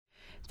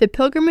The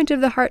Pilgrimage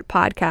of the Heart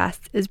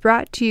podcast is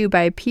brought to you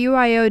by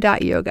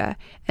pyo.yoga,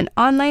 an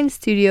online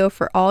studio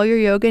for all your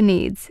yoga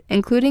needs,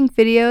 including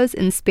videos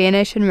in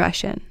Spanish and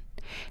Russian.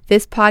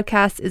 This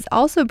podcast is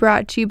also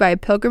brought to you by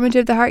Pilgrimage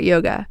of the Heart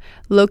Yoga,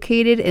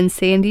 located in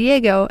San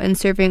Diego and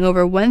serving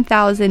over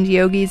 1,000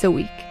 yogis a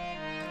week.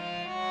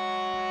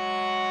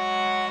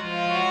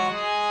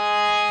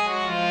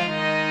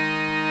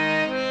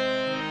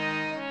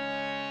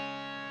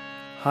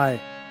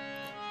 Hi,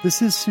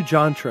 this is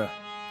Sujantra.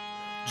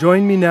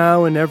 Join me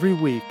now and every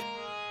week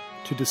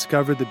to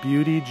discover the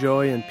beauty,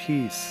 joy, and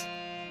peace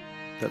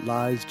that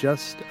lies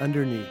just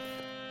underneath.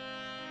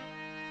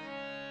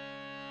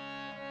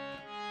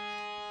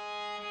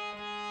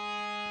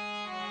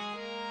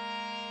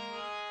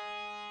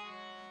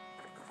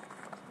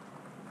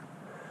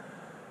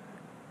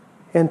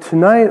 And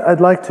tonight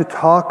I'd like to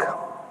talk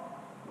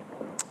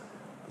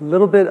a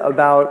little bit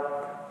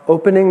about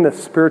opening the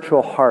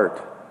spiritual heart.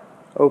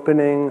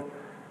 Opening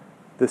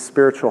the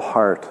spiritual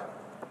heart.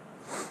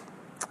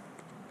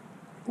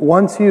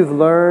 Once you've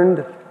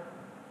learned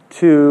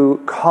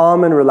to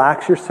calm and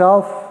relax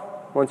yourself,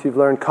 once you've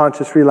learned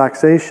conscious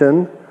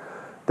relaxation,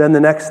 then the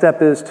next step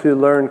is to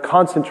learn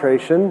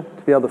concentration,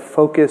 to be able to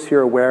focus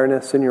your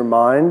awareness in your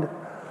mind.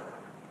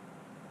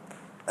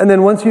 And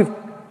then once you've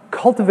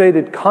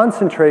cultivated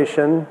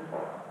concentration,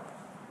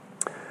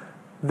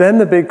 then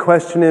the big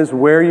question is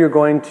where you're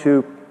going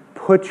to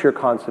put your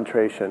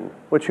concentration,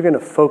 what you're going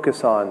to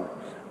focus on,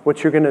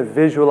 what you're going to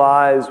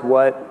visualize,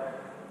 what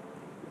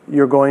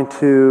you're going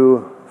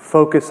to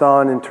focus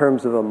on in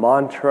terms of a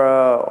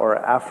mantra or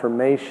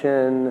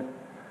affirmation,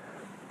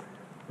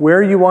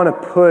 where you want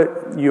to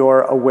put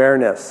your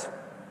awareness.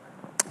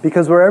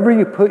 Because wherever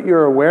you put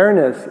your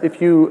awareness,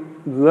 if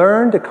you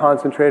learn to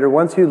concentrate, or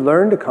once you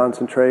learn to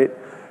concentrate,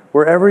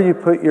 wherever you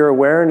put your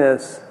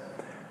awareness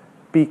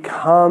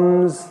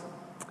becomes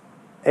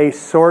a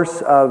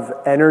source of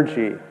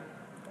energy.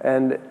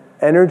 And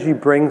energy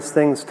brings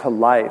things to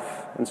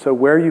life. And so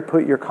where you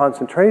put your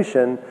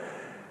concentration,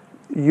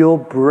 you'll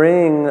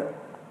bring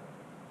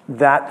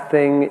that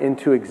thing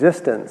into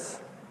existence.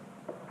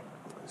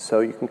 So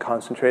you can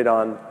concentrate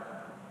on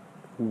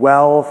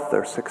wealth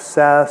or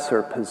success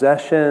or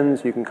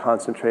possessions. You can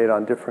concentrate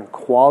on different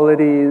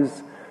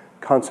qualities,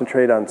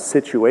 concentrate on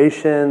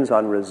situations,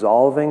 on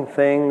resolving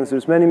things.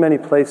 There's many, many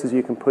places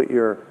you can put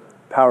your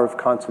power of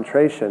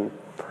concentration.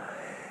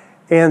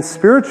 And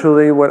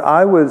spiritually, what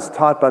I was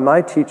taught by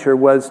my teacher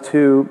was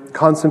to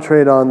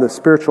concentrate on the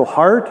spiritual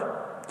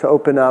heart, to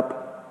open up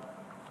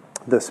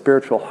the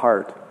spiritual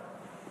heart.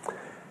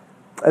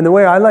 And the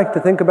way I like to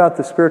think about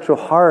the spiritual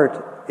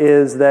heart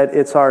is that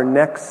it's our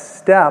next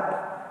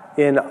step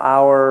in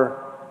our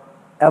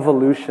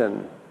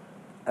evolution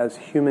as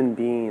human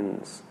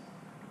beings.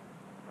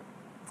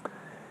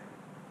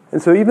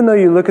 And so even though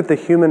you look at the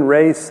human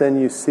race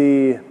and you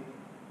see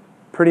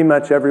pretty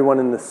much everyone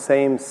in the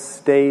same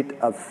state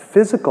of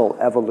physical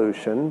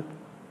evolution,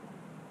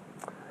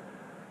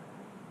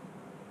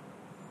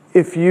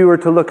 if you were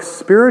to look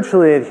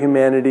spiritually at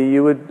humanity,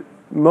 you would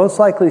most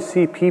likely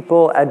see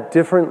people at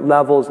different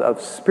levels of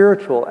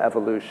spiritual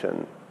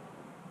evolution.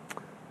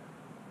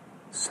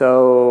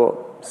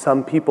 So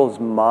some people's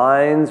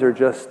minds are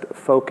just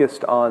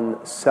focused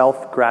on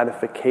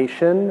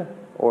self-gratification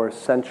or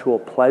sensual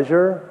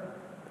pleasure.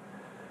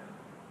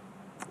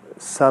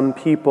 Some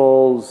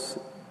people's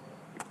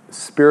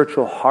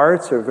spiritual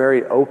hearts are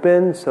very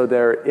open, so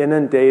they're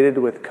inundated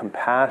with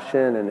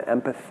compassion and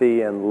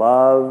empathy and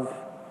love.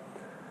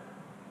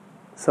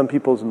 Some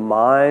people's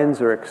minds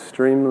are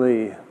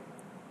extremely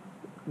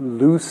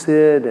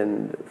lucid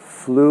and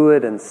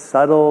fluid and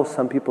subtle.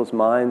 Some people's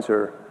minds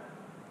are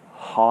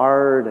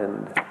hard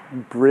and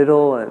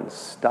brittle and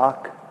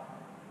stuck.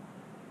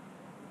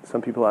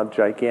 Some people have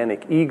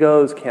gigantic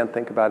egos, can't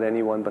think about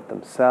anyone but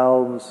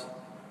themselves.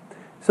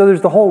 So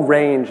there's the whole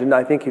range, and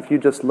I think if you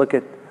just look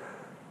at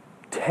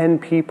 10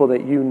 people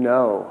that you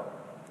know,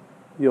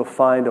 you'll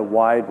find a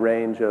wide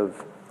range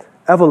of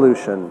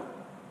evolution.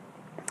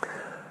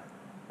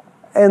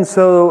 And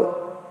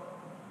so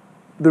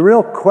the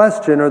real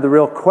question or the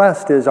real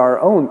quest is our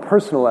own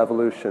personal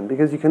evolution,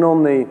 because you can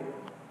only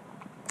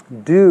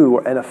do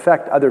and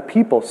affect other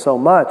people so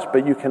much,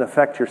 but you can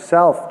affect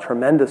yourself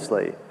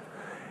tremendously.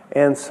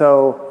 And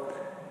so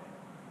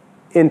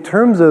in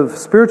terms of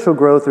spiritual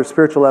growth or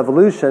spiritual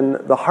evolution,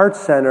 the heart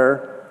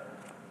center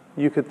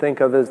you could think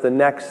of as the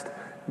next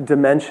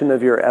dimension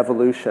of your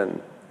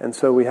evolution. And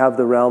so we have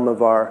the realm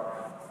of our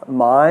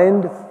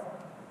mind,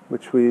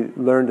 which we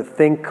learn to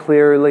think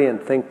clearly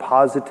and think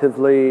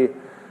positively.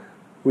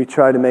 We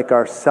try to make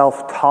our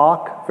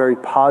self-talk very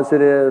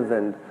positive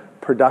and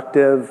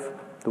productive,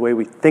 the way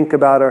we think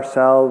about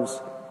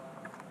ourselves.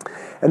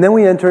 And then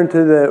we enter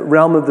into the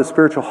realm of the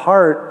spiritual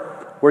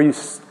heart, where you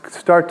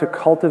start to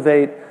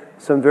cultivate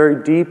some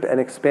very deep and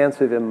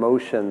expansive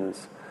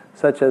emotions,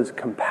 such as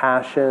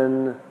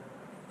compassion,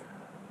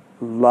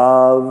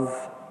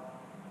 love,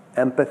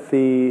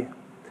 empathy.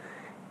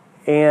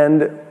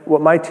 And what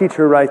my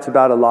teacher writes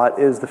about a lot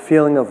is the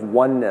feeling of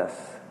oneness,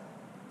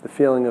 the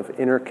feeling of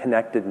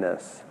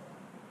interconnectedness.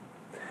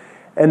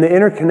 And the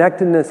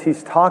interconnectedness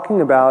he's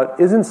talking about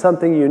isn't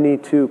something you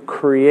need to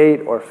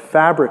create or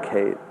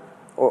fabricate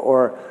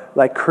or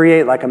like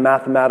create like a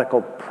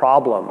mathematical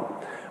problem,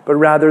 but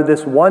rather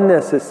this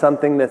oneness is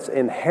something that's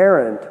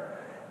inherent.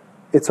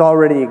 It's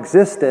already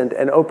existent,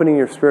 and opening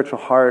your spiritual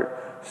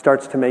heart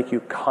starts to make you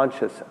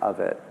conscious of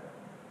it.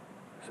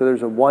 So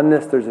there's a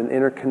oneness, there's an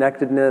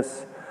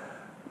interconnectedness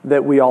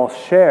that we all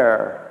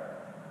share,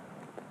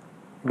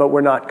 but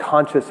we're not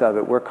conscious of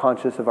it. We're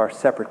conscious of our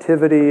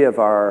separativity, of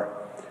our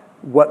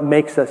what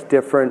makes us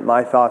different,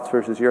 my thoughts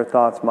versus your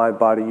thoughts, my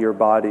body, your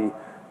body.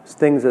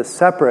 Things as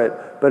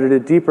separate, but at a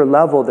deeper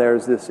level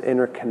there's this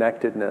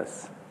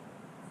interconnectedness.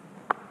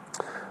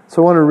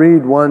 So I want to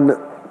read one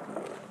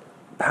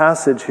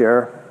passage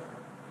here.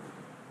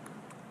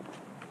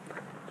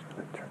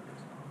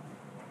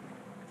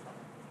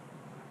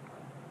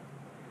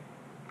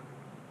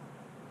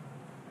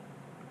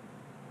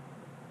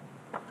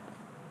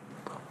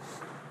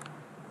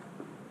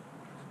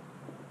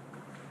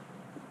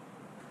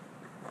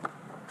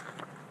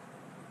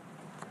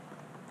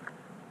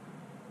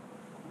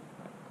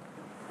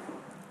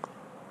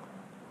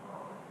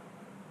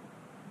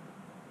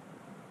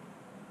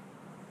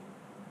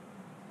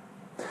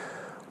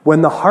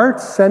 When the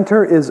heart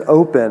center is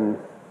open,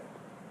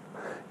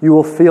 you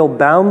will feel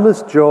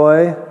boundless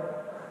joy,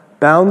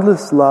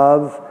 boundless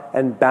love,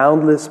 and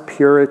boundless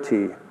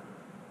purity.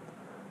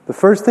 The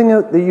first thing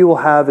that you will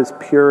have is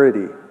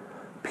purity.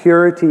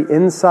 Purity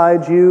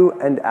inside you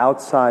and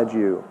outside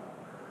you.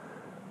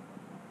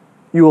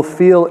 You will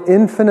feel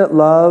infinite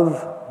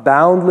love,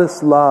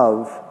 boundless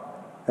love,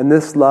 and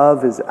this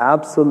love is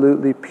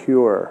absolutely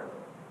pure.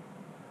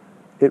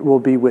 It will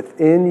be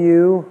within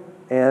you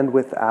and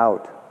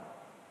without.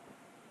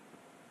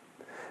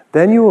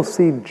 Then you will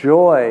see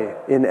joy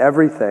in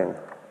everything.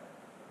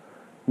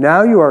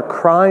 Now you are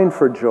crying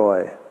for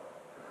joy,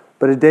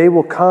 but a day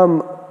will come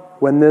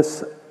when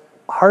this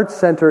heart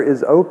center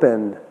is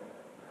opened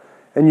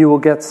and you will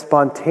get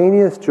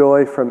spontaneous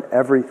joy from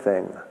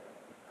everything.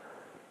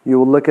 You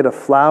will look at a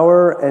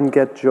flower and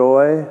get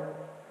joy.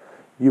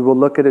 You will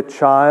look at a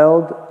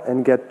child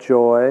and get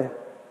joy.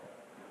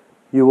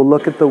 You will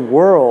look at the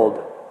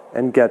world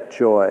and get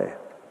joy.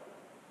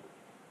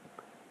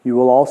 You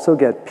will also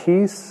get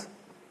peace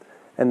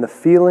and the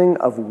feeling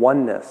of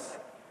oneness,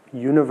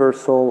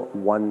 universal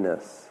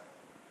oneness.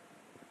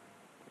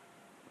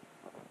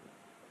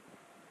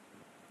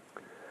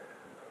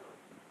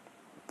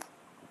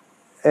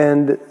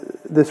 And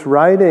this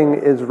writing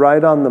is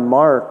right on the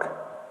mark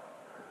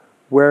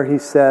where he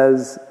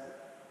says,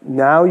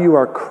 now you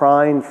are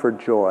crying for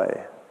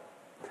joy.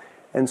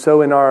 And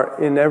so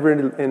in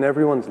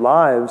everyone's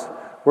lives,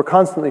 we're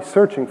constantly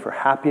searching for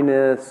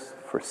happiness,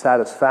 for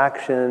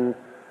satisfaction.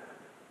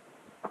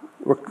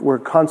 We're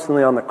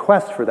constantly on the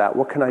quest for that.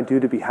 What can I do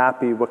to be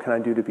happy? What can I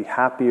do to be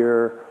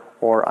happier?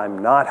 Or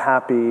I'm not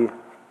happy.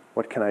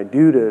 What can I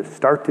do to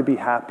start to be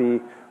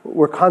happy?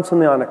 We're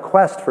constantly on a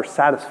quest for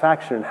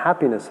satisfaction and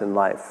happiness in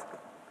life.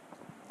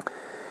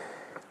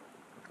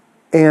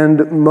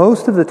 And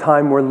most of the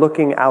time we're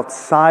looking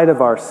outside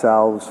of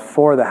ourselves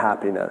for the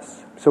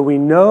happiness. So we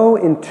know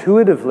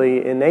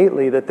intuitively,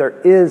 innately, that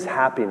there is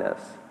happiness.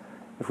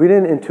 If we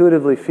didn't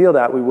intuitively feel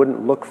that, we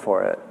wouldn't look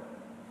for it.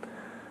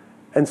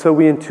 And so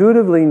we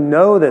intuitively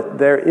know that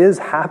there is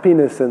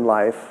happiness in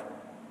life,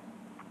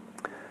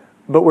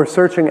 but we're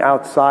searching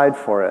outside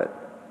for it.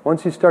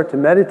 Once you start to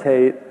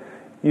meditate,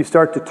 you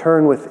start to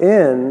turn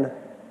within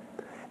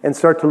and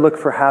start to look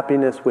for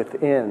happiness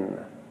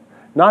within.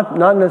 Not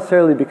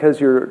necessarily because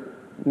you're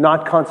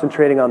not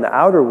concentrating on the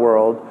outer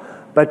world,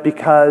 but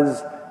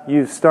because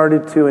you've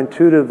started to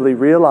intuitively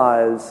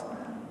realize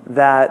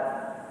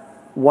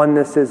that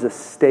oneness is a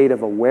state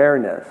of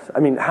awareness. I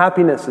mean,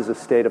 happiness is a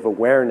state of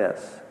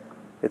awareness.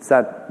 It's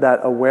that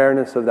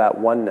awareness of that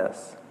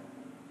oneness.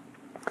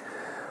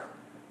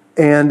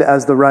 And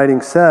as the writing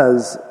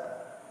says,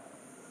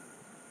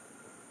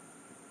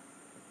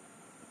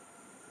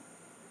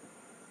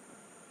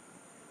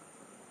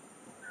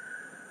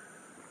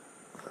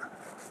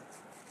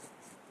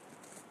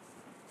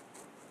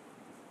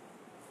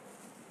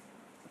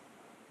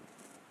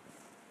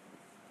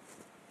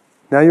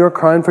 now you are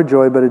crying for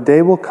joy, but a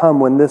day will come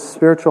when this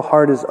spiritual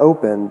heart is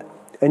opened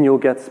and you'll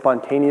get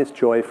spontaneous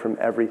joy from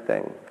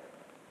everything.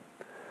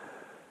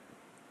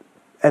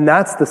 And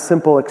that's the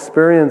simple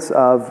experience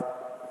of,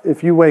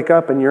 if you wake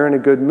up and you're in a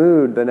good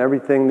mood, then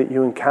everything that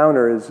you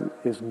encounter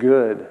is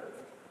good.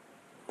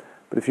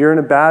 But if you're in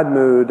a bad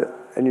mood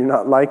and you're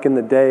not liking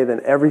the day, then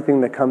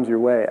everything that comes your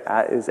way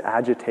is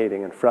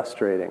agitating and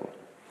frustrating.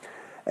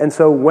 And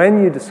so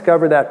when you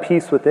discover that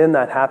peace within,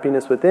 that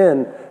happiness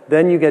within,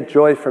 then you get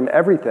joy from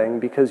everything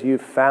because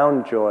you've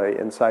found joy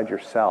inside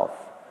yourself.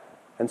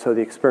 And so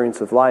the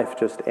experience of life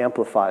just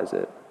amplifies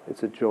it.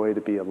 It's a joy to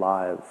be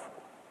alive.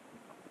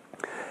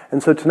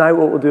 And so tonight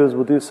what we'll do is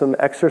we'll do some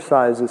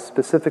exercises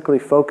specifically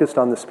focused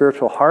on the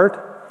spiritual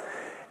heart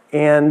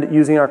and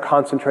using our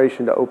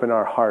concentration to open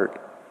our heart.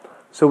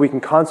 So we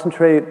can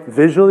concentrate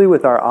visually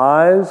with our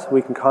eyes,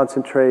 we can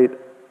concentrate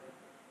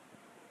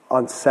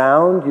on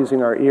sound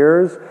using our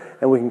ears,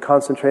 and we can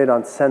concentrate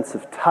on sense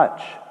of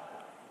touch.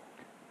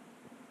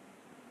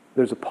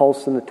 There's a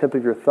pulse in the tip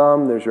of your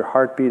thumb, there's your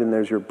heartbeat, and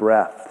there's your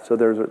breath. So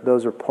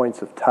those are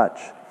points of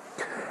touch.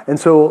 And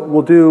so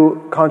we'll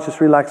do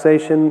conscious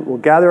relaxation, we'll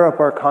gather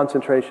up our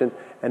concentration,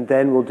 and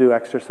then we'll do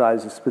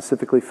exercises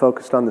specifically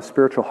focused on the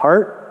spiritual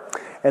heart.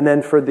 And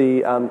then for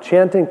the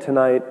chanting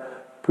tonight,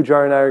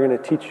 Pujari and I are going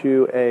to teach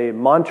you a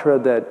mantra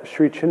that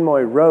Sri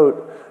Chinmoy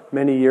wrote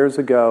many years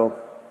ago.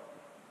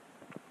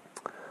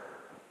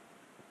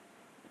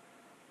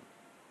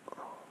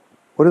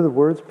 What are the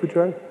words,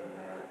 Pujari?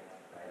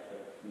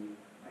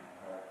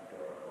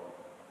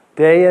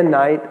 Day and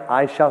night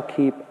I shall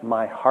keep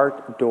my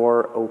heart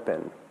door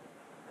open.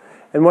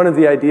 And one of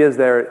the ideas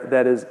there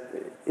that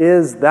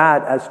is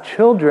that as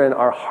children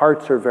our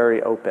hearts are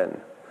very open.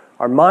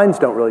 Our minds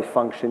don't really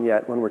function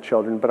yet when we're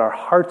children, but our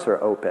hearts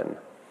are open.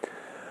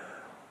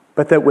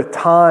 But that with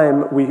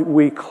time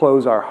we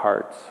close our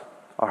hearts.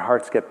 Our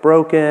hearts get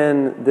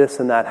broken, this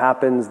and that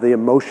happens,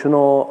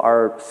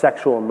 our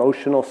sexual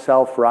emotional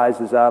self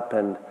rises up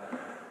and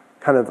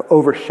kind of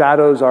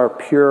overshadows our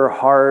pure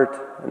heart,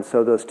 and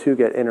so those two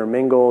get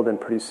intermingled, and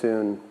pretty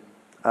soon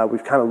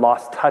we've kind of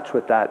lost touch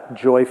with that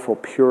joyful,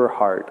 pure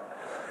heart.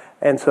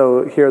 And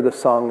so here the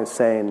song is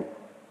saying,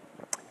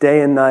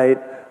 day and night,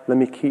 let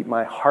me keep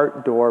my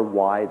heart door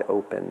wide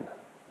open.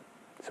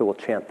 So we'll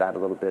chant that a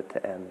little bit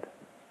to end.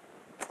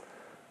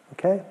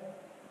 Okay?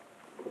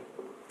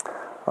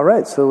 All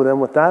right, so then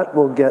with that,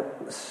 we'll get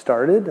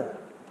started.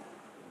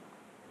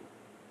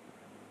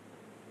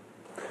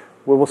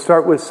 We'll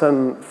start with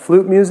some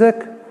flute music.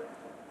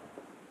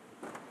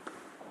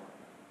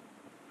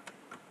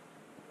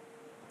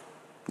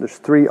 There's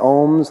 3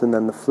 ohms and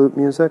then the flute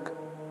music.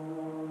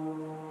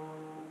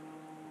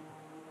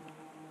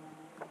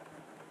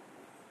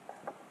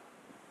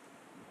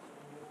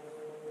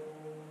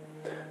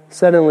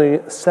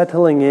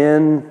 Settling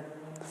in,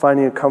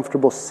 finding a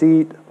comfortable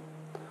seat.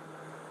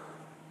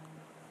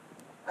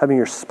 Having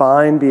your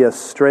spine be as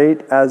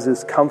straight as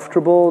is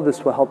comfortable.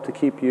 This will help to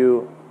keep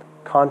you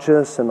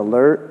conscious and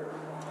alert.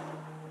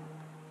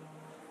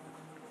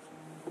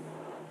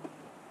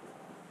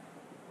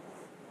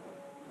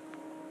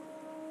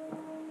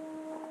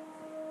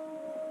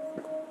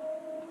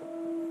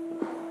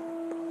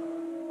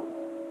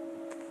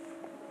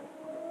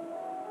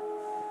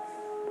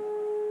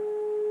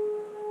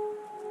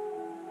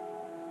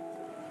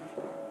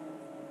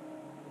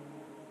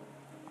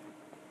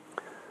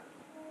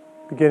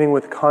 Beginning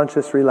with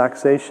conscious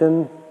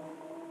relaxation.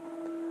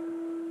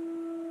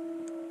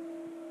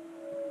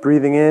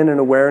 Breathing in an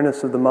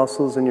awareness of the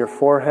muscles in your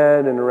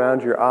forehead and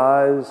around your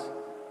eyes.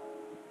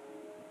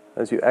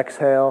 As you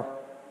exhale,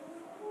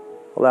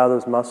 allow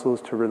those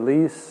muscles to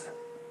release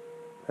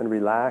and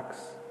relax.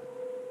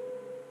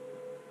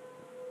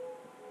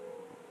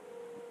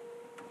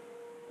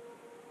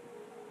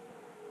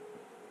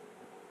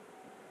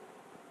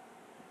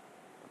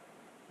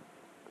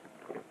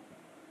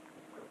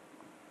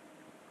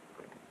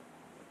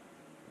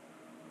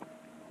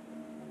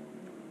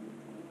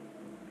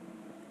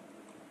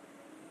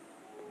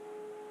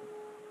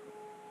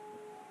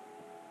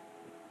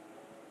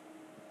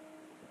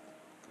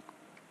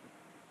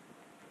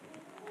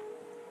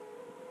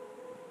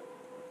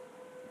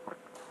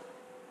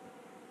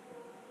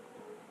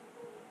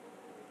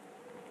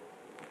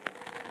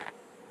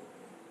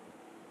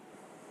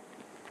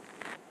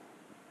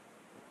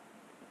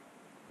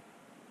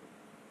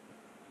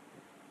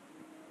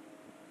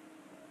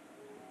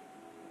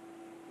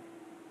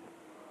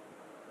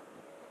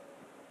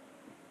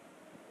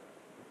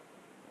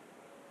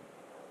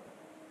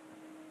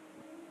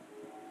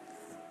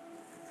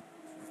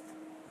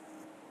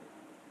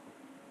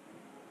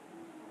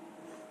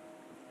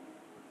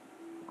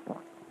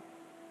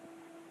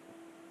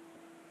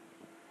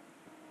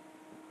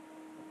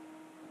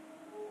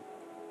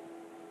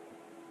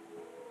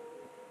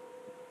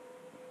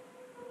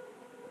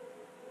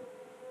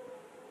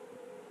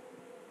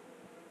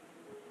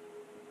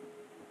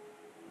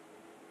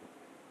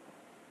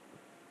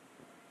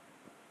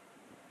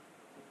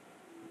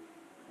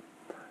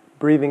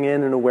 Breathing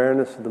in an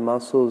awareness of the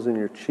muscles in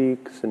your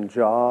cheeks and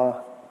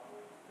jaw.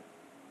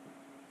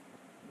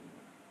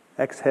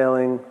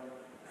 Exhaling,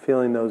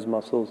 feeling those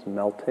muscles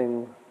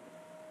melting.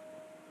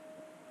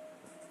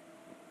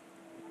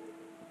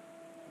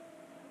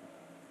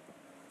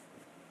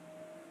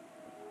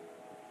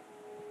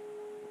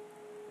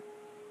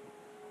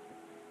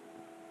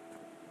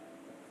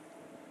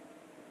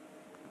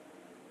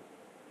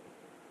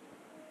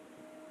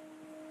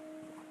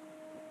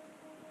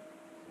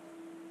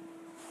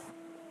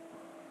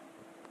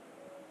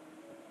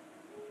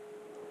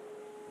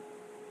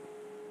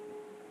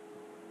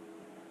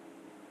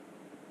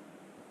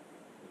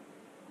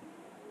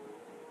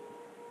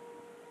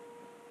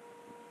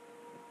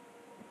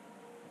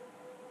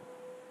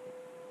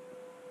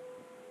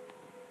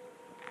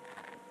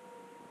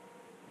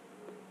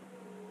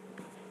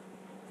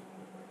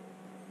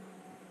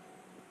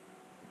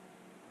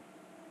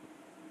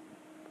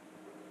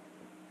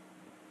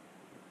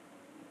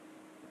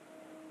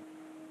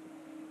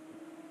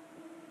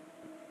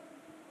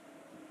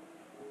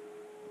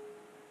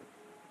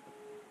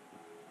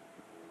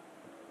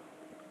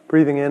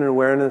 Breathing in,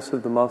 awareness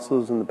of the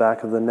muscles in the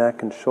back of the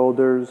neck and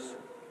shoulders.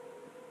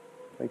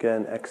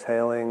 Again,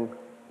 exhaling,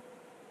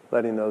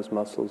 letting those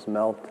muscles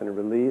melt and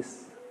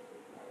release.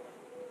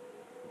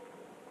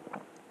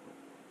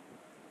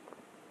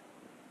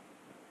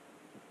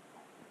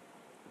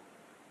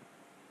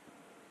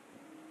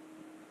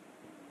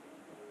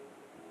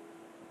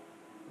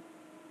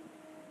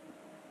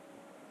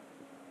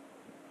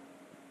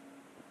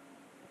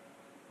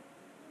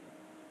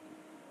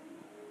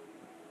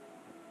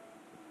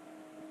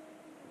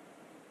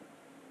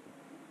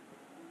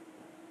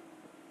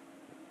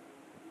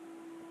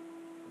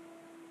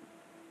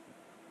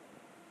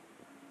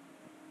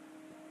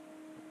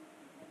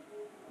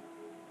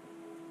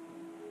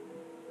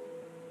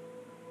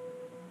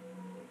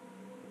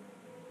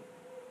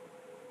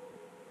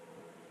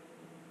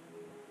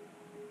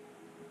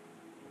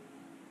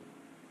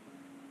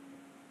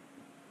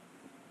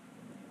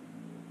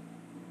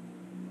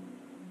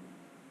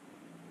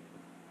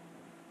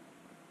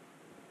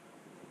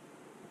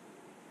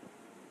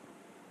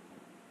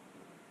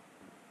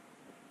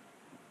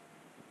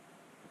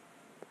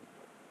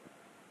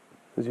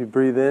 As you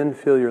breathe in,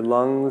 feel your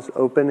lungs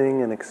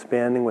opening and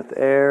expanding with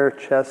air,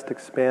 chest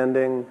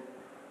expanding.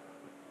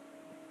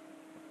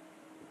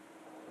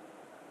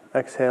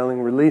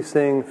 Exhaling,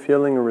 releasing,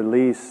 feeling a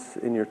release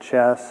in your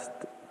chest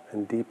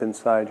and deep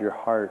inside your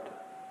heart.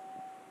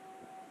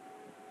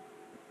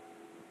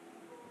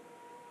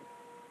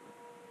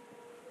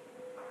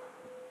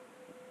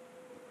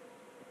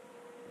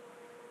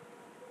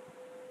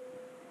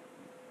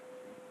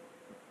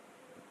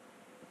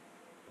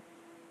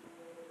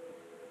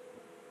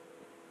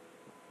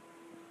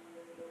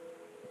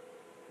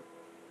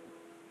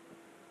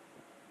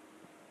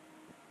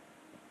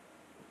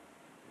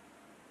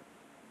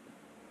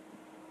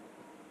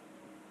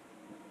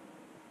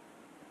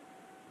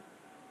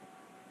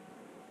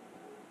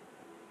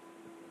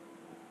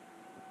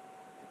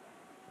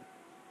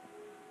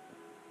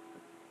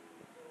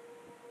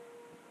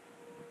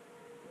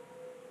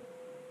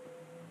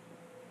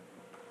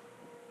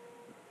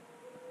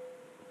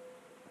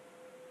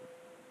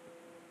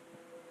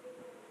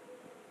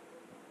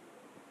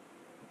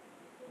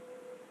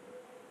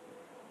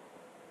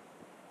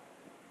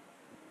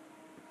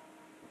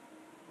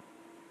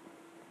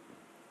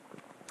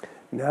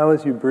 Now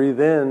as you breathe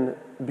in,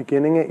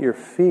 beginning at your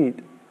feet,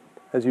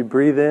 as you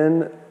breathe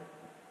in,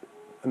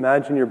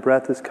 imagine your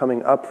breath is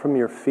coming up from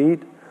your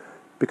feet.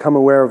 Become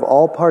aware of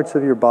all parts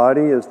of your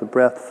body as the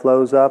breath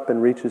flows up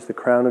and reaches the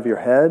crown of your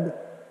head.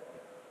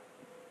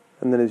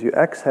 And then as you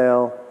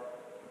exhale,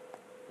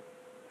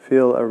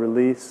 feel a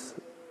release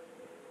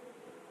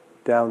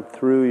down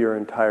through your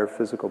entire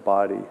physical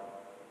body.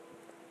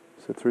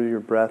 So through your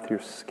breath, you're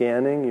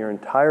scanning your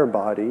entire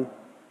body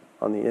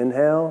on the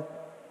inhale.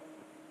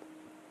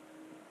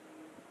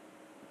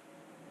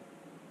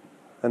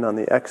 And on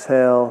the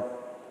exhale,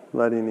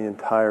 letting the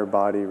entire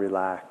body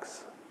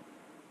relax.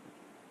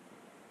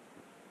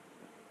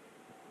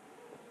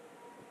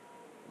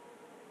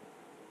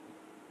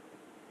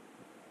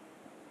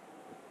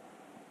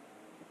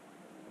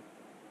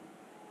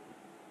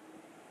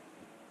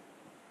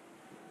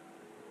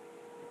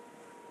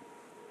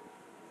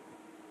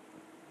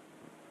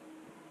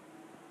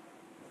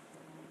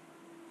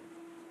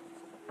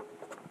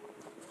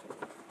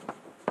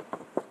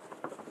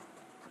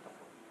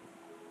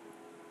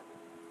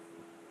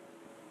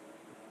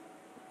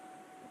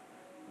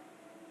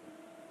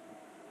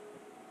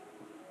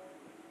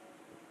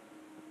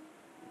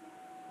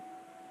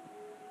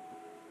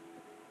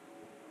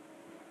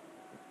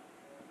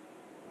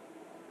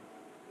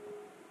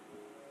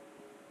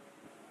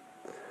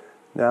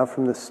 Now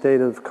from the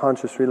state of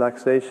conscious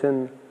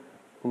relaxation,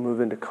 we'll move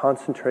into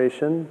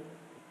concentration.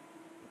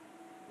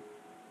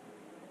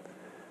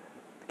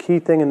 The key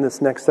thing in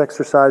this next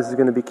exercise is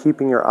going to be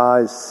keeping your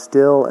eyes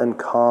still and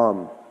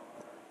calm.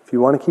 If you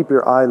want to keep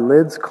your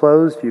eyelids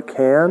closed, you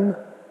can.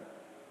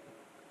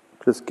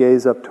 Just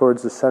gaze up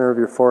towards the center of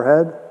your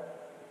forehead.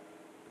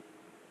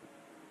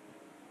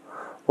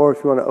 Or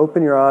if you want to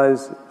open your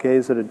eyes,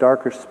 gaze at a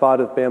darker spot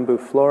of bamboo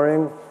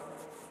flooring,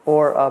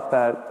 or up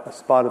at a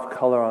spot of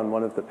color on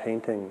one of the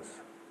paintings.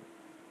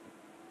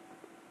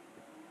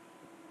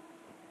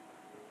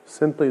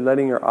 Simply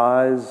letting your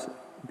eyes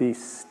be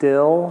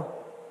still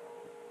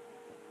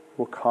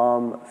will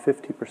calm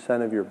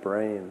 50% of your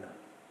brain.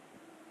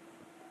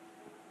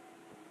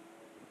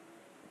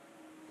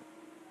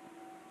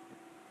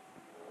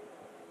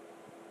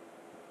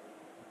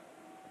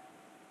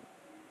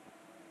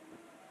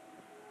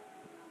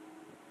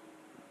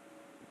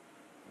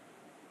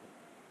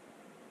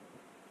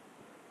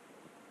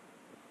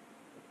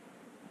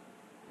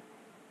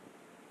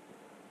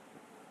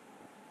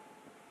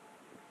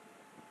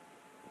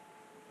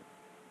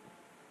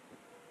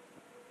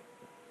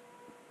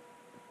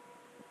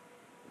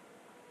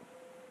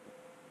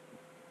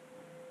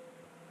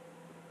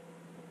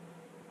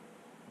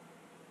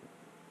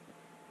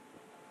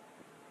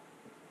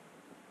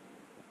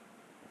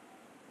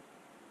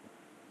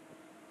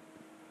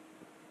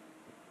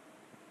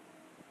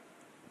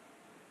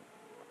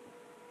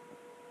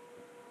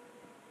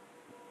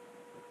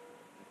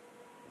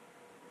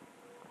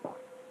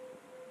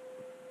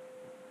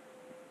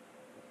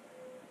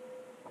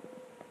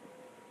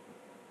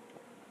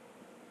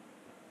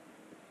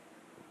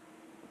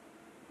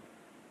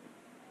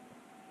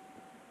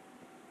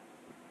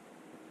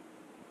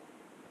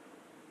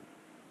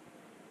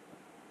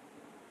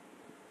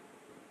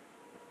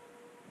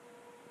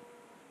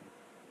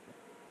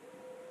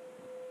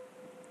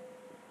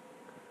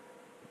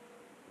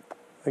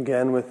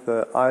 Again, with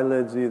the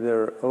eyelids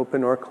either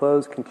open or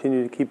closed,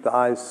 continue to keep the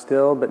eyes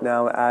still, but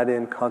now add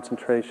in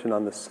concentration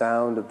on the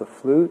sound of the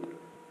flute.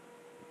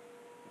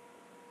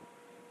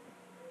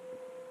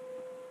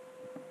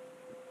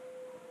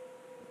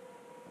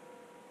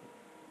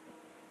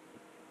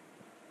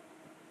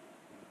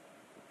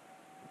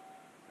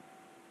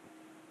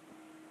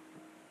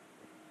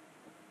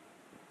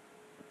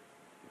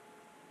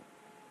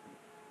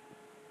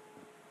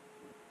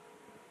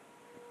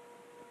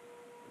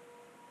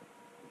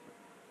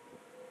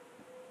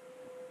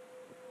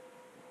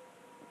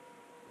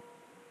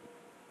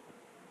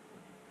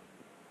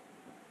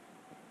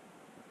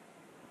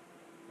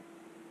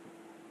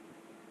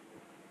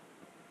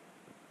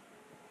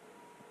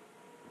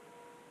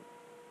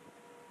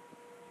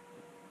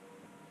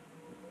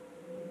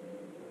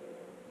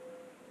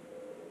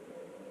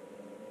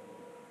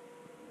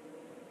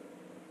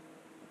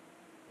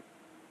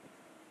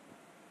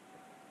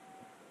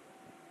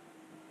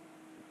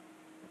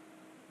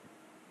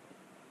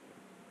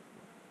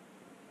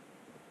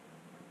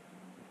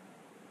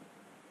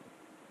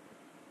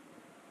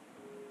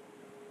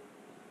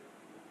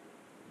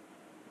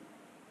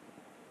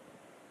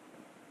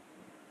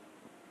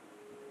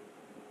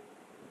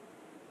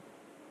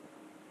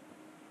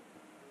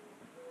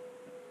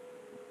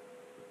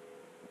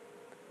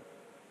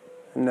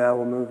 And now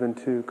we'll move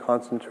into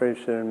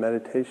concentration and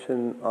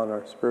meditation on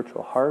our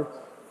spiritual heart.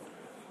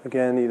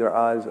 Again, either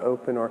eyes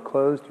open or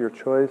closed, your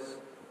choice.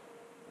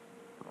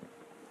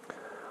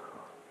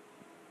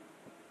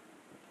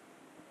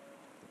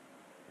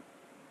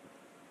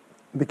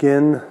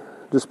 Begin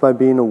just by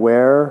being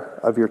aware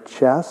of your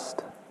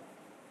chest.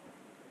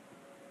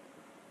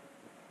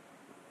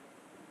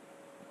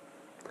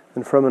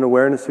 And from an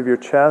awareness of your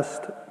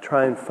chest,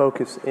 try and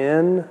focus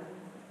in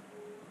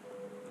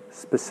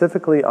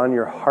specifically on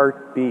your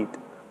heartbeat.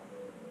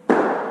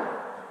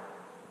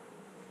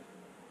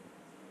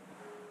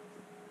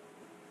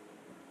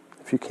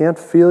 If you can't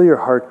feel your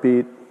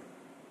heartbeat,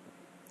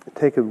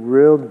 take a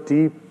real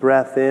deep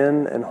breath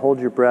in and hold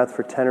your breath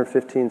for 10 or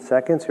 15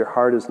 seconds. Your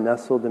heart is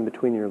nestled in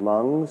between your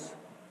lungs.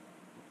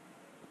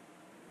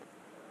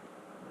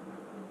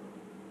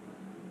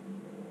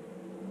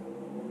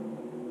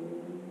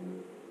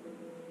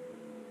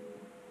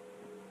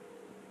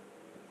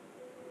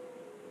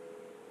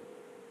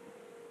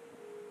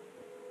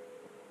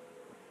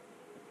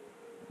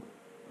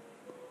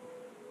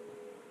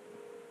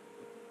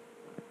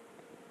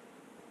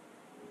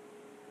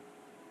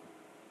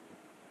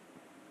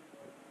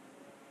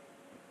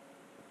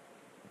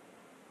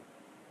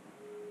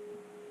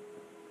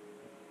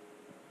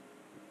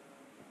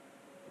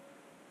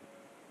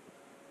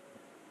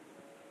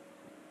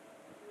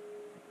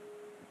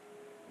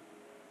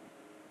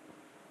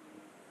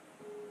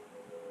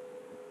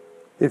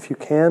 If you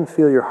can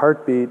feel your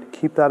heartbeat,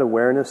 keep that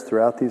awareness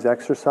throughout these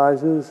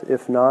exercises.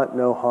 If not,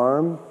 no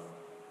harm.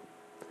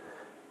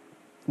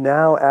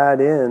 Now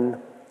add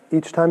in,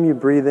 each time you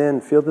breathe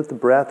in, feel that the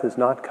breath is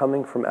not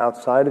coming from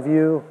outside of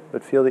you,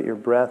 but feel that your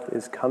breath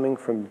is coming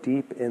from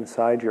deep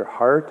inside your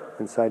heart,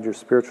 inside your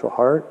spiritual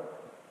heart.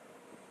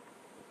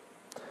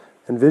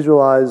 And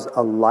visualize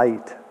a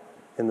light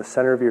in the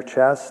center of your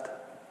chest,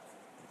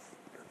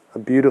 a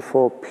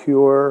beautiful,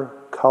 pure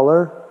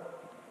color.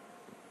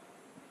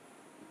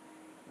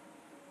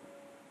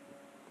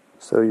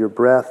 So your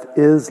breath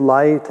is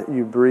light.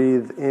 You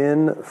breathe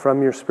in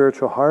from your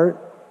spiritual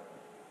heart.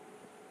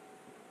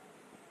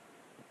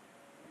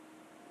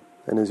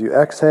 And as you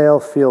exhale,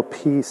 feel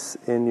peace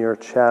in your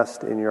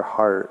chest, in your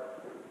heart.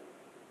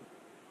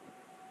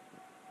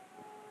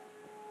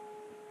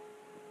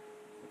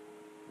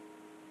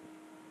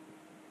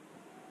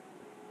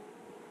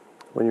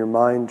 When your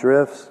mind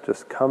drifts,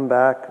 just come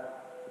back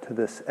to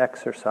this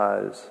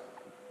exercise.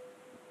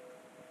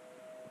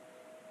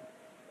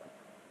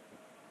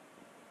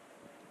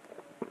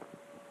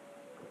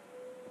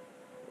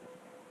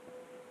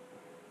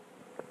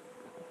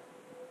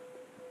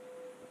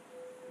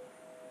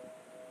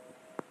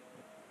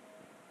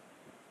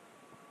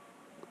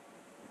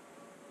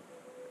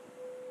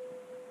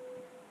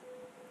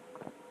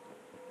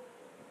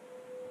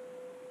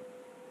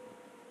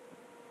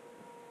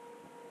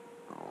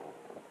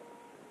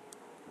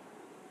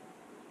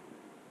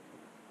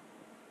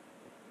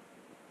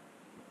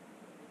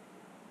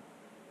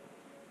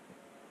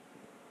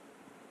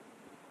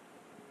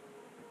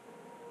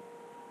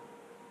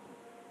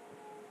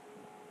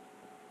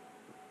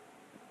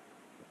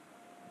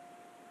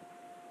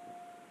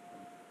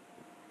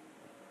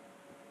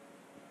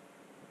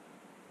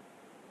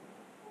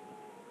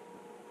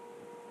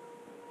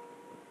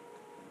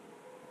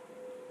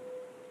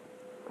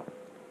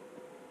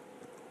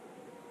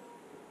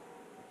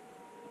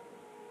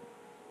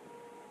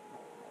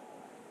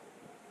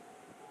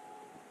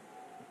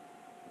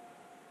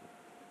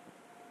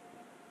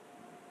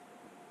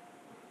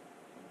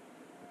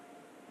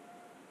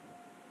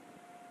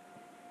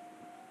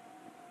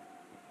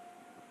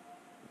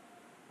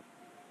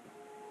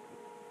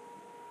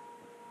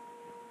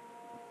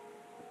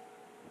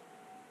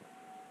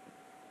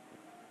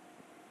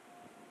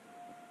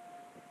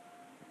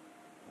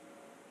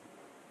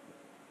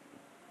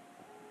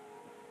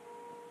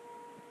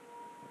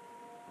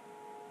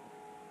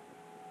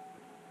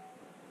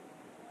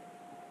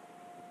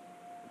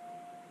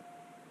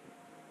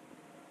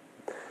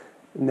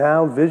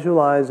 Now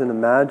visualize and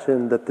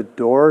imagine that the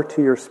door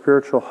to your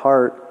spiritual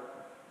heart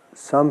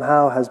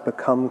somehow has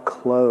become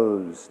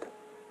closed.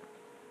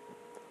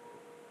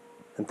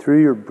 And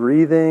through your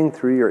breathing,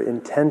 through your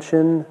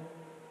intention,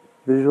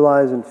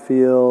 visualize and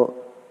feel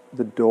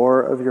the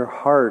door of your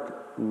heart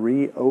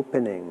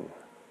reopening.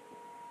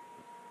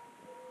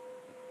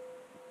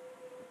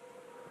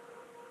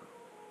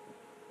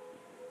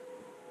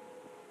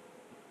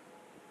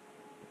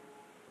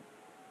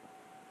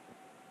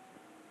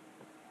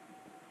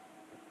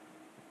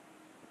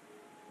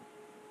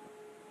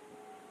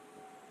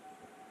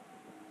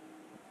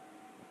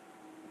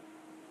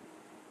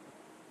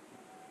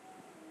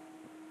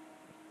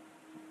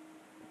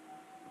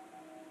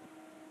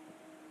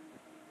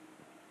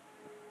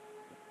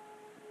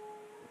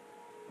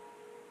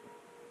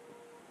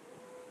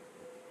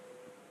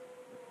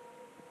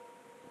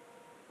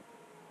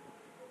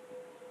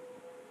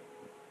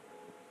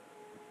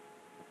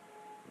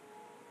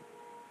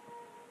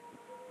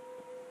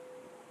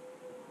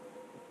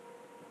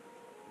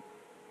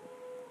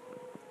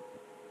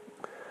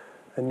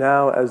 And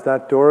now, as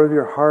that door of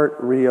your heart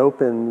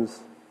reopens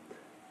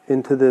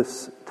into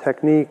this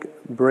technique,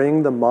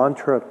 bring the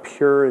mantra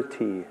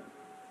purity.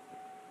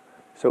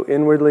 So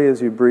inwardly,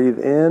 as you breathe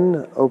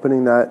in,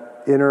 opening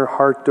that inner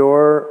heart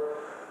door,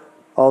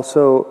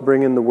 also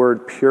bring in the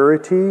word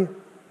purity.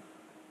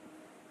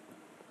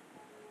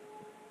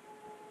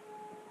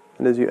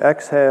 And as you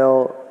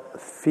exhale,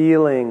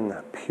 feeling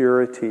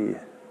purity.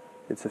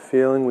 It's a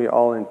feeling we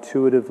all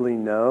intuitively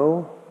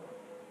know,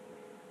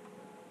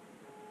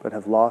 but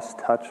have lost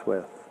touch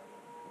with.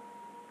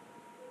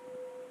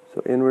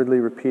 So inwardly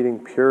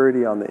repeating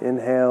purity on the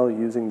inhale,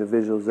 using the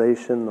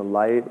visualization, the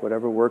light,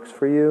 whatever works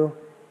for you.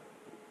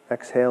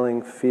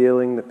 Exhaling,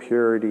 feeling the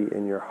purity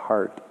in your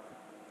heart.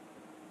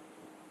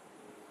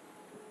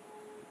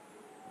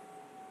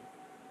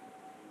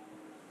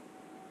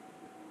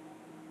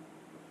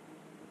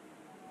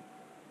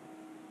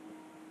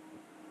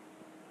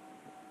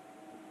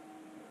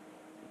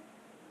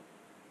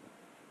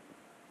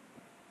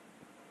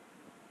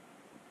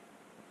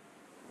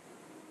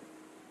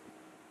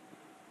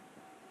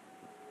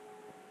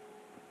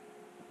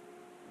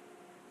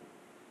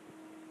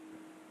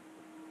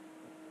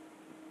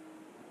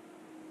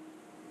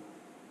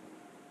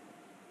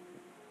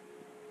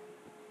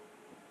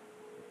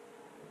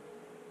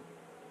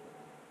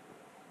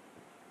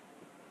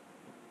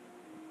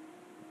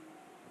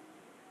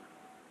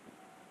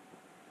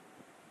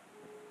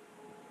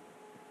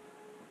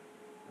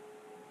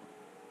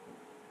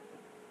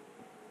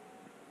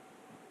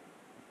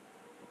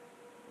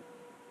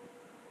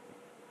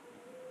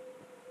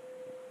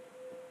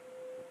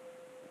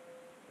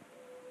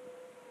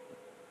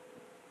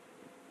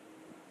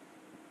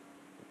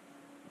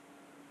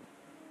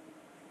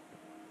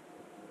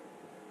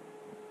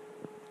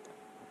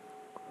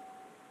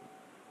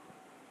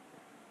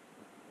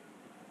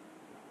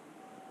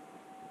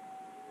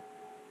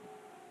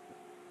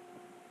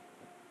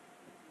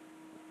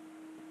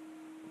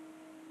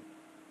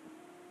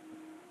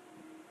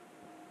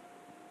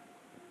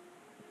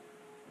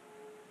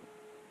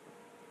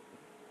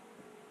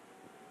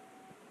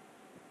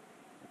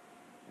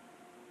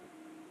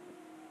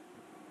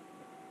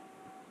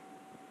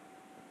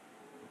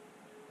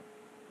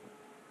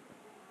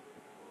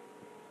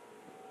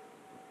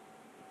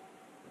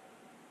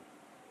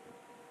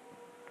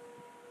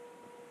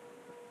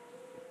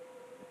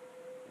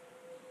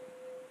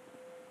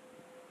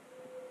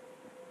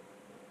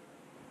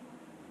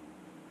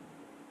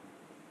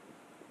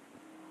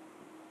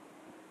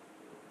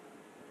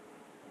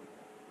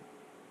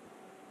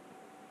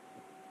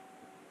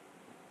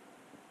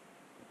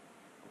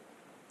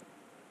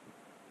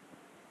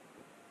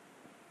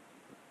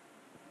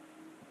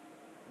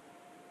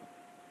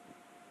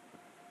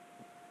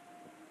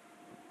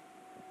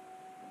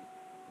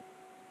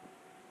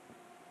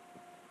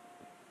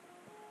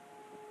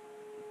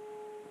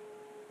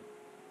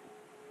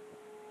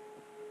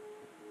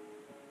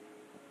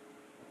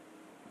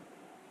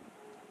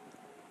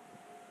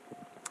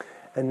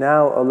 And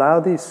now allow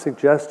these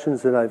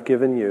suggestions that I've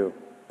given you,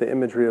 the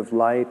imagery of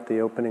light, the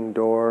opening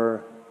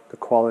door, the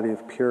quality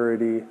of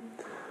purity,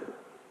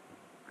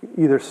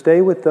 either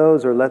stay with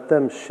those or let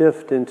them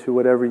shift into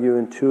whatever you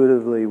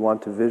intuitively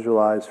want to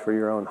visualize for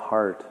your own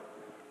heart,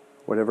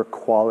 whatever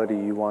quality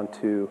you want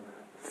to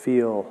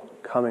feel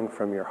coming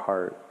from your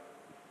heart.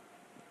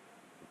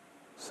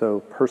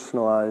 So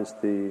personalize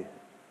the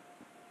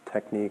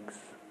techniques.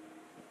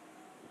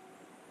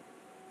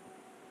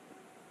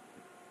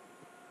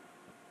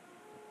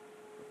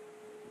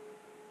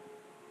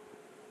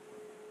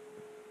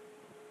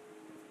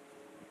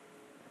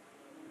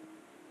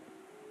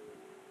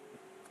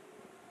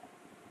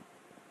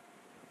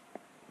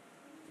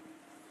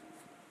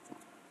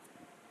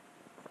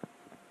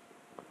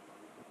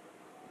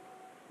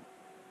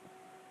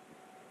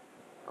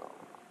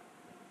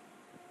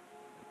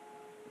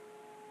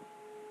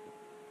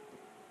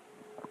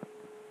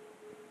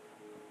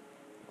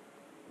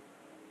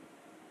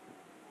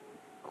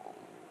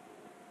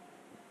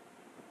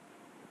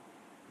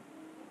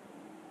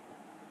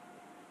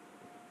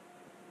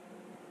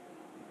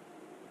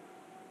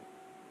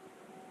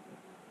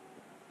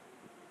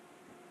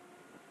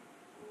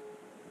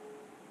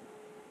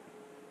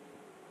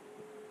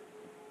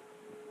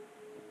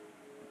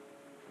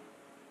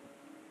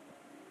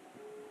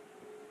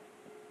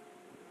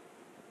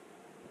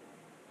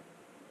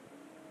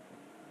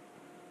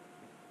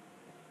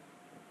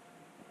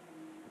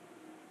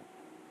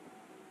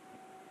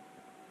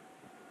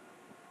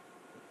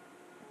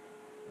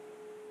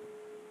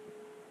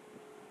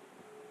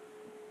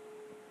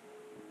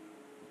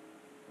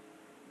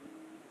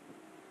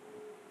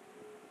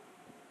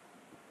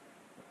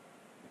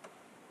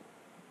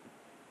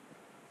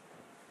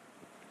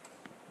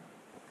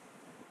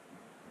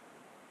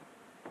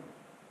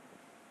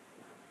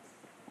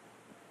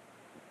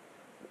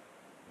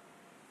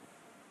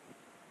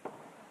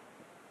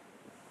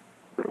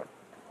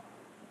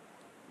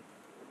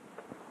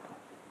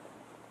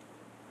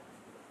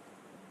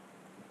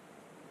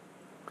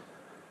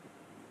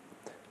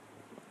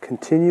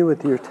 continue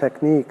with your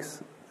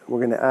techniques, we're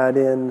going to add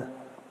in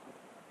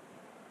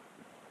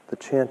the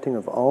chanting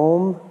of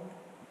Om,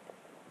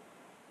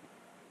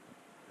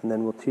 and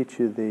then we'll teach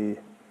you the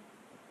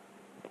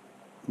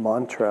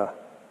mantra,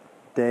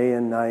 day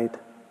and night,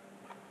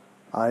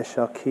 I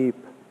shall keep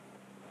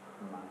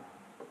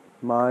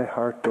my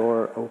heart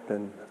door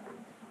open.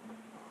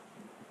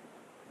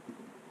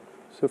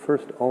 So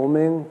first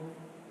oming.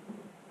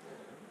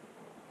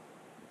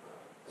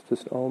 Let's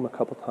just om a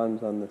couple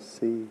times on the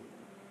C.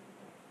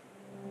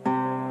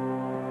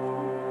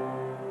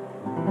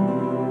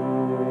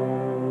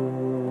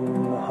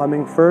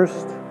 Humming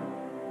first.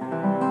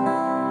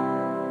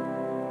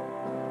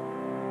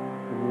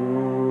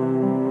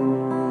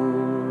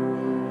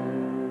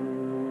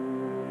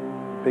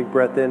 Big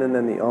breath in and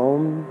then the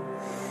om.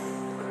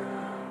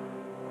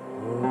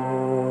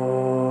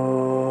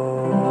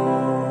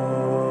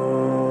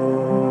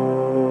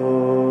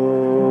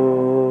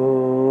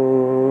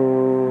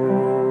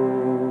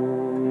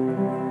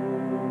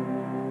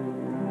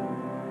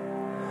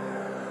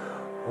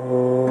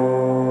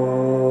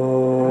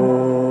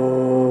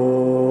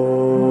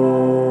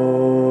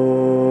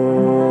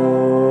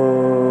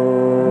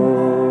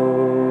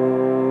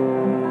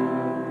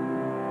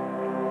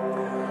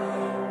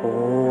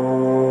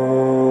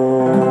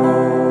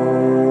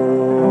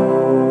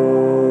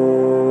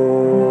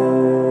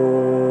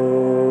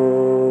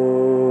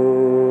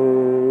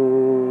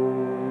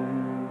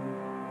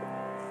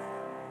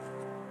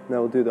 Now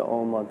we'll do the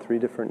Om on 3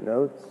 different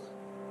notes.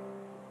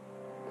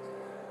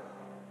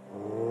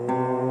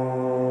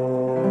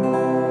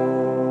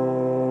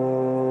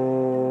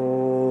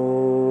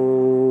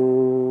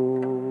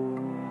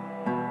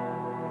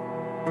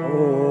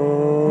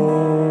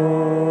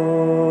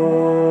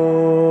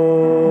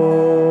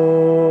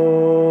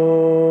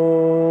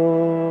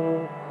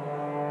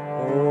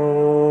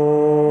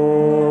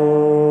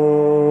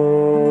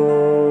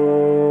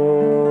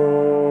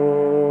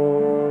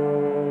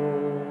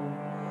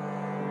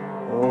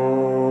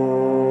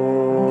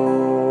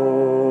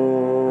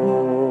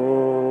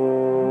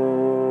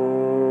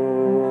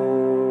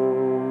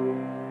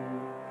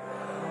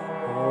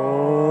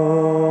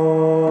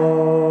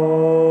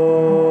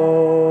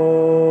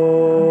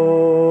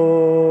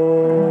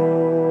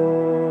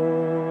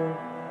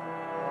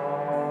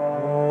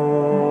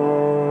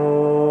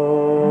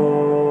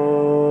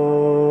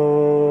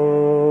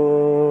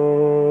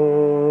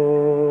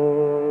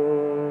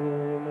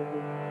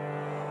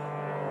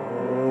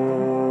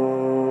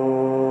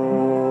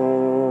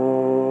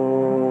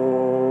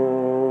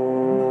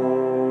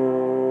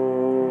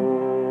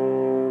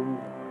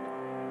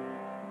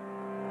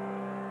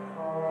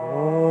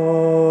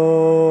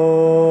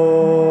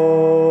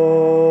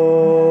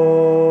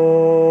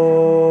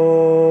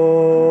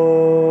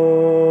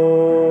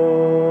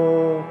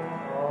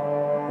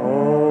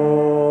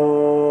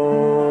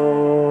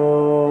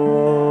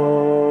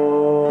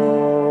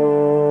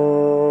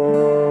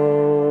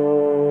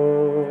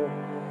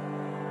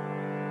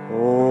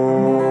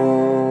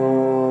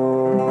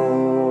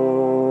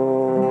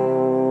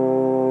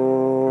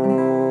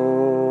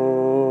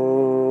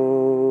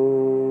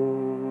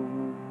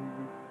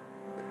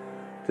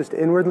 Just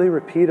inwardly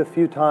repeat a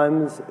few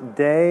times,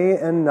 day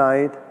and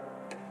night,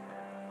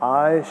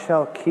 I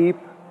shall keep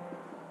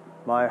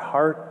my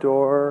heart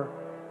door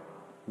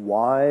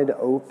wide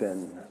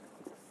open.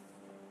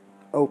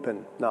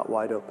 Open, not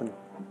wide open.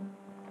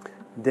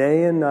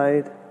 Day and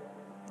night,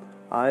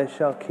 I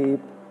shall keep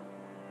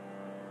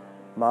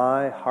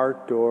my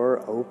heart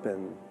door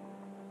open.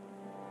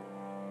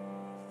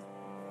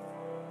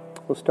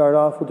 We'll start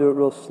off, we'll do it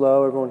real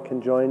slow, everyone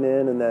can join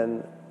in, and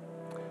then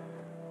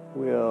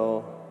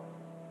we'll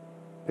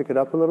pick it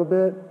up a little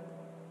bit.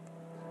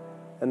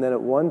 And then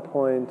at one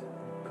point,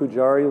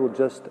 Pujari will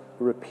just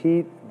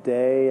repeat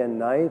day and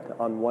night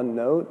on one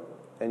note,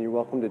 and you're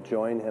welcome to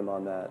join him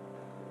on that.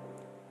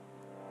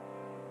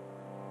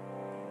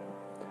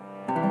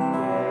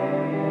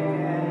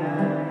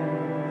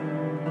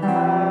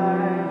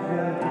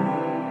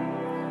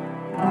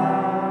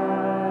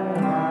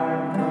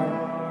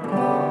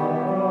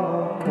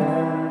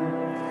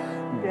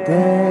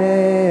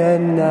 Day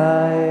and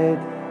night,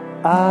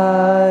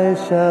 I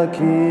shall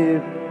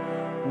keep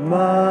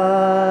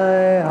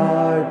my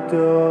heart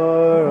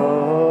door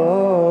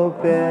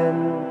open.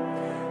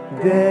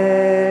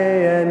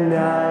 Day and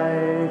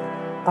night,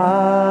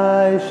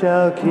 I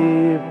shall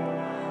keep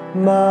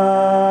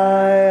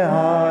my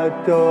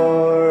heart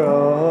door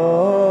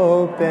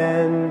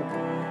open.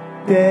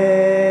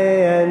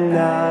 Day and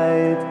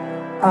night,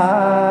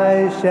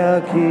 I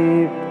shall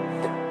keep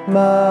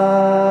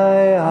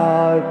my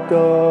heart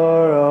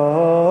door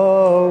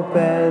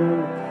open.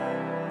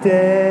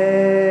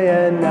 Day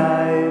and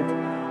night,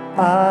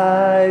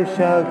 I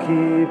shall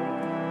keep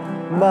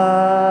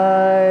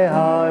my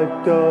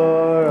heart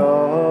door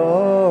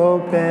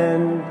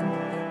open.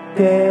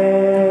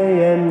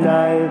 Day and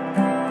night,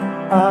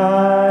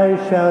 I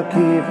shall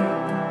keep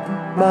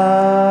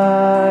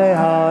my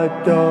heart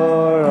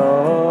door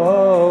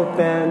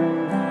open.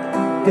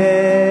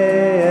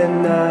 Day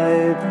and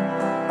night,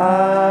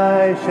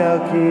 I I shall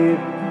keep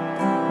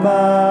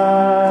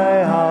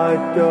my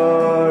heart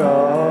door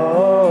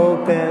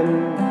open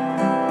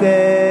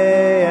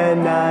day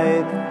and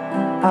night.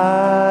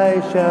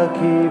 I shall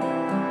keep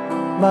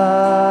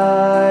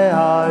my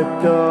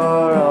heart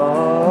door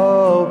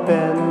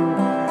open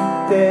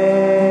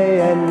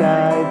day and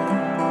night.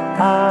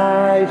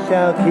 I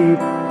shall keep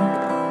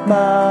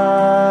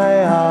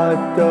my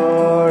heart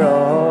door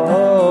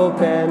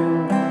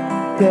open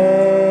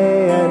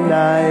day and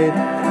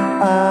night.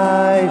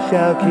 I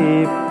shall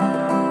keep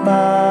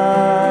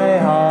my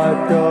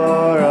heart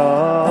door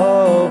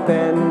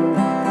open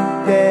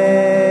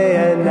day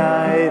and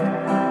night.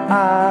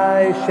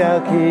 I shall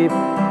keep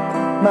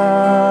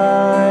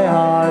my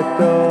heart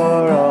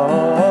door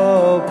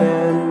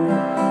open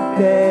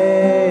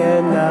day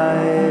and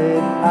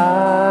night.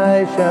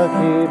 I shall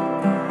keep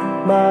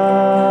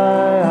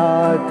my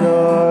heart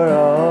door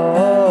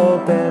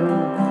open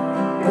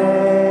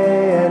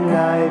day and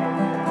night.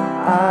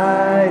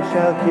 I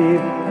shall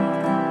keep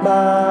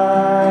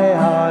my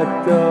heart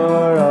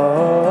door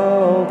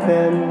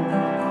open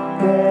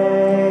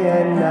day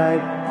and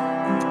night.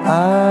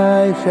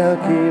 I shall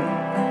keep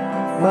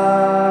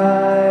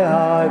my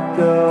heart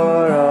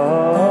door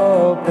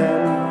open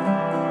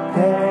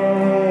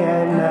day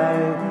and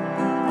night.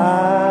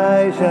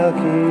 I shall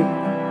keep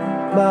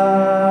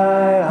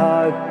my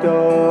heart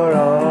door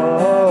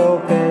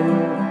open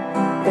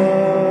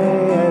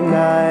day and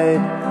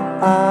night.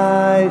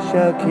 I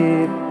shall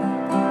keep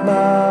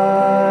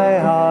my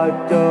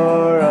heart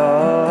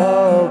door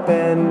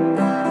open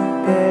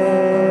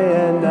day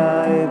and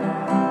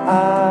night.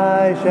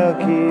 I shall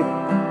keep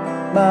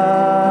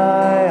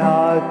my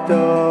heart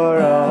door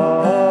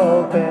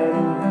open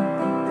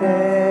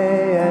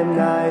day and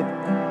night.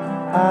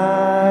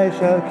 I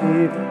shall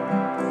keep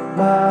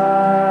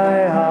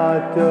my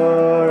heart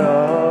door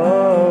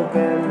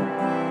open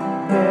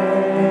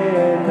day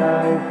and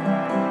night.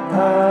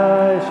 I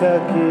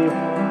shall keep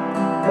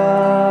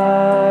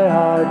my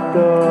heart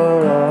door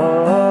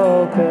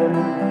open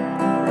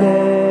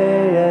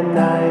day and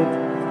night.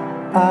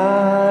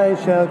 I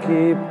shall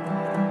keep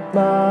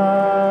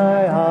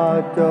my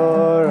heart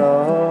door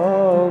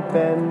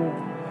open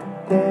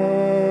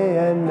day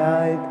and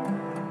night.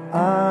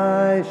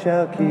 I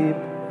shall keep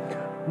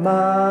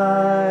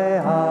my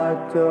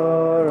heart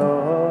door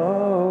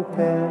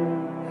open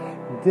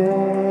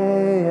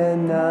day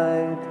and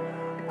night.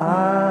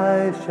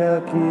 I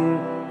shall keep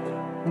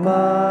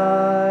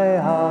my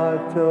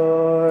heart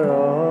door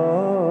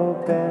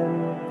open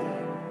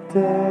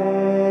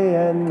day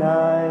and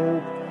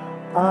night.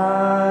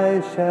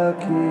 I shall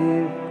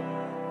keep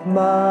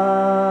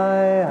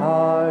my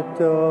heart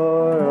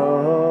door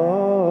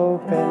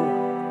open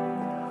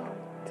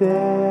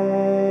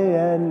day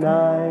and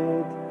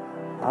night.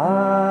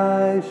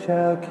 I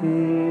shall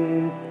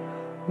keep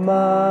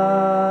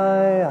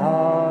my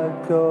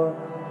heart door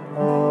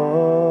open.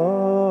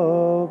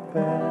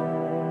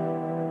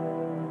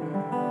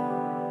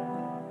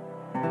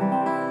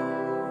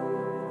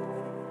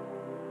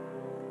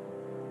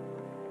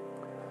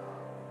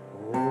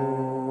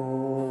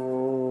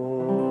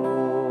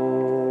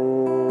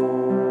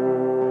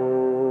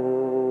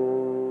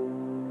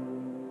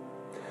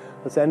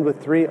 Let's end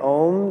with 3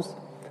 ohms.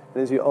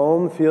 And as you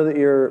ohm, feel that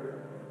you're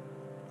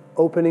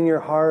opening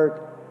your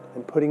heart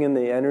and putting in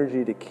the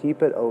energy to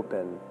keep it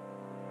open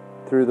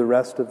through the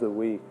rest of the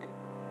week.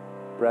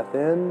 Breath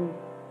in.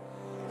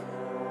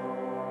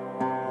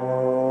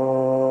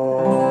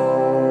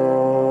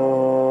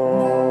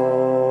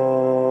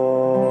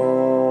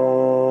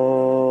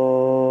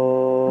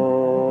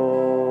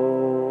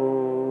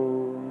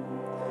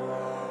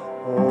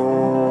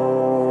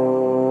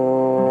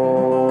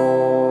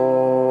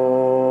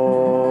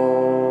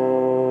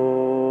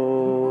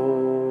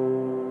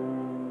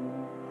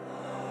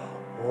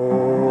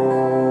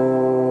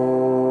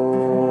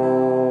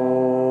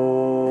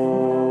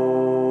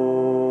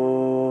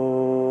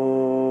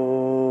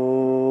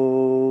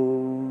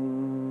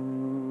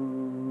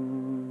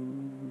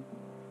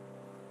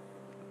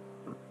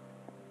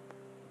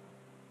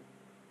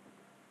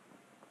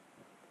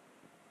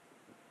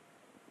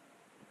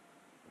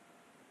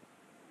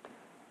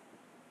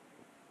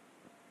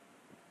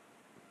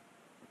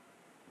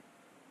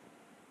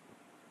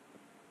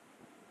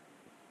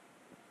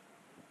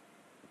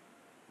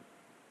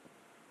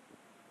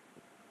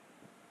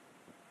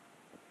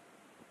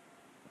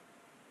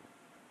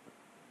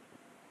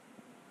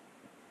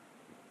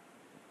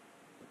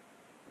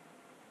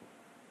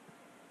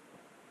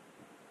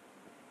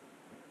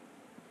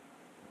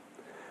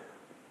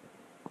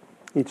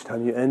 Each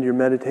time you end your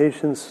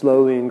meditation,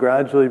 slowly and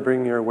gradually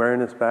bring your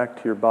awareness back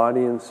to your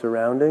body and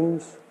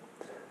surroundings.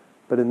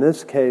 But in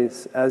this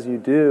case, as you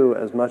do,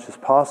 as much as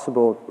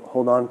possible,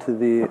 hold on to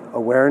the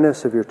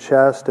awareness of your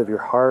chest, of your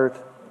heart.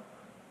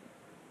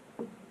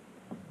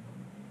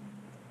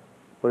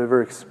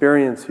 Whatever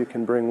experience you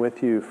can bring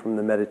with you from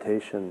the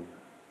meditation.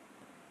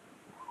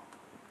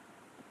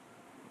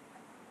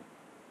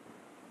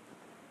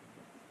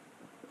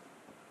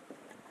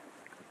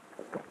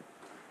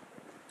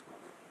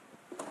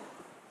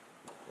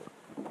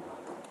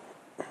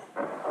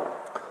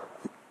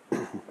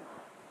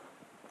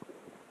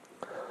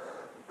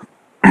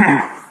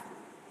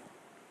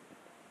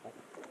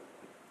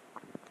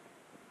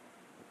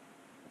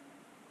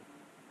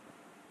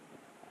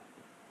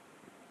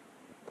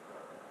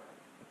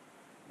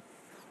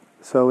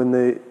 So in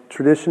the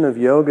tradition of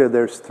yoga,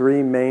 there's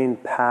 3 main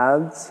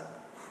paths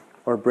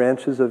or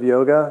branches of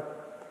yoga.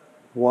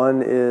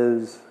 One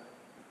is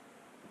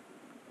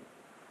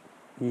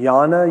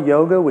jnana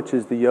yoga, which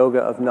is the yoga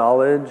of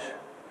knowledge,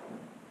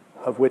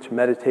 of which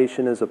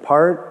meditation is a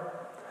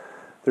part.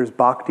 There's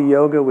bhakti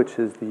yoga, which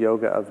is the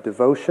yoga of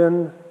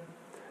devotion.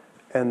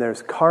 And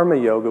there's karma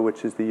yoga,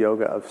 which is the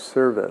yoga of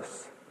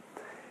service.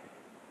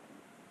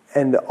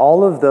 And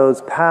all of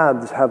those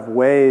paths have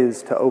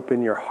ways to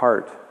open your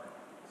heart.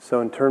 So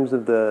in terms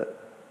of the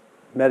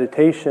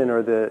meditation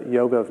or the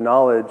yoga of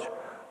knowledge,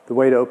 the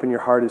way to open your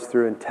heart is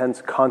through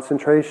intense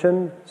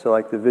concentration, so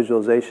like the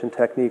visualization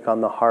technique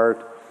on the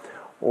heart,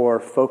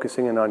 or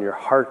focusing in on your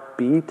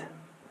heartbeat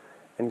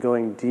and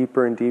going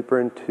deeper and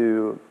deeper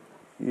into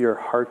your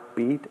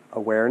heartbeat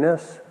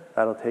awareness.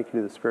 That'll take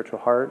you to the spiritual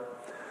heart.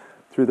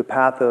 Through the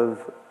path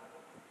of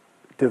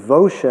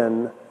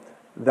devotion,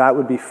 that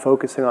would be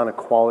focusing on a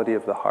quality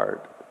of the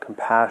heart: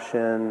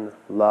 compassion,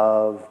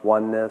 love,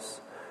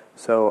 oneness.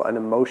 So an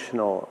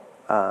emotional,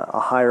 a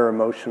higher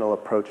emotional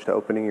approach to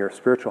opening your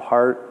spiritual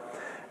heart.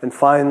 And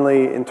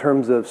finally, in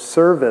terms of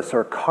service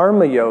or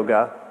karma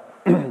yoga,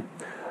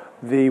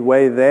 the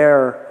way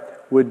there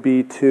would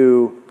be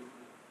to,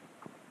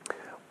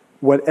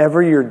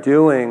 whatever you're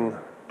doing,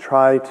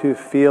 try to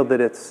feel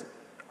that it's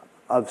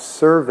of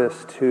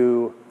service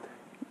to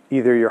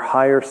either your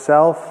higher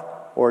self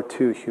or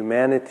to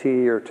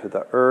humanity or to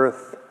the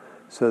earth,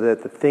 so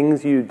that the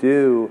things you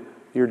do,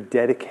 you're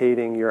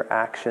dedicating your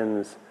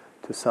actions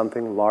to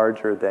something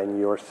larger than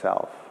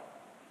yourself.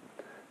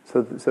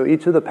 So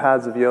each of the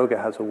paths of yoga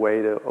has a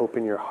way to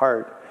open your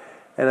heart.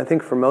 And I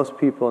think for most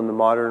people in the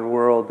modern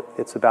world,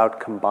 it's about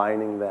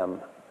combining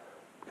them.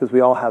 Because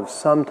we all have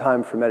some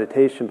time for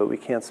meditation, but we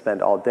can't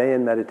spend all day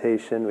in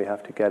meditation. We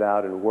have to get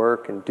out and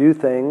work and do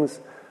things.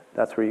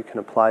 That's where you can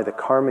apply the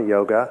karma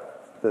yoga,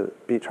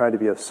 try to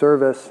be of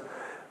service.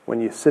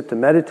 When you sit to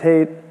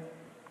meditate,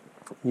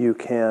 you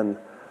can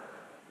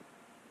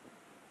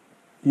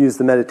use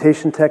the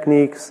meditation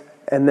techniques.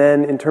 And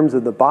then in terms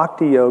of the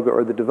bhakti yoga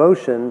or the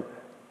devotion,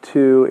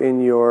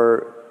 in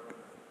your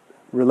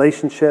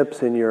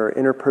relationships, in your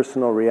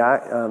interpersonal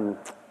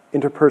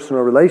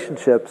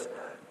relationships,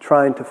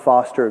 trying to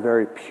foster a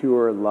very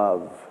pure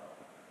love,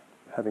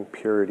 having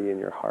purity in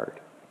your heart.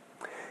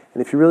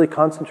 And if you really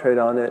concentrate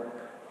on it,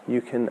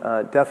 you can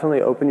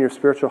definitely open your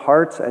spiritual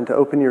hearts, and to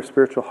open your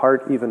spiritual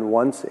heart even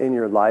once in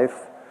your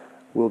life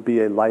will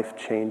be a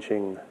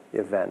life-changing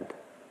event.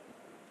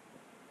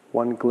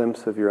 One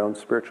glimpse of your own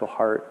spiritual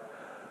heart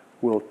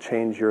will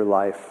change your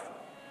life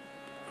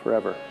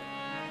forever.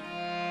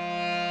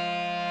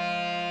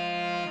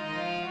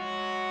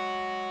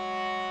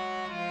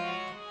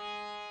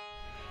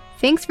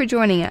 Thanks for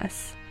joining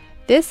us.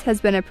 This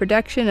has been a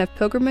production of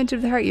Pilgrimage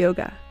of the Heart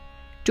Yoga.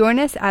 Join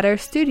us at our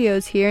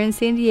studios here in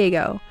San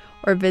Diego,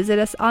 or visit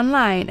us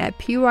online at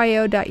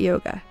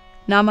pyo.yoga.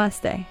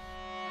 Namaste.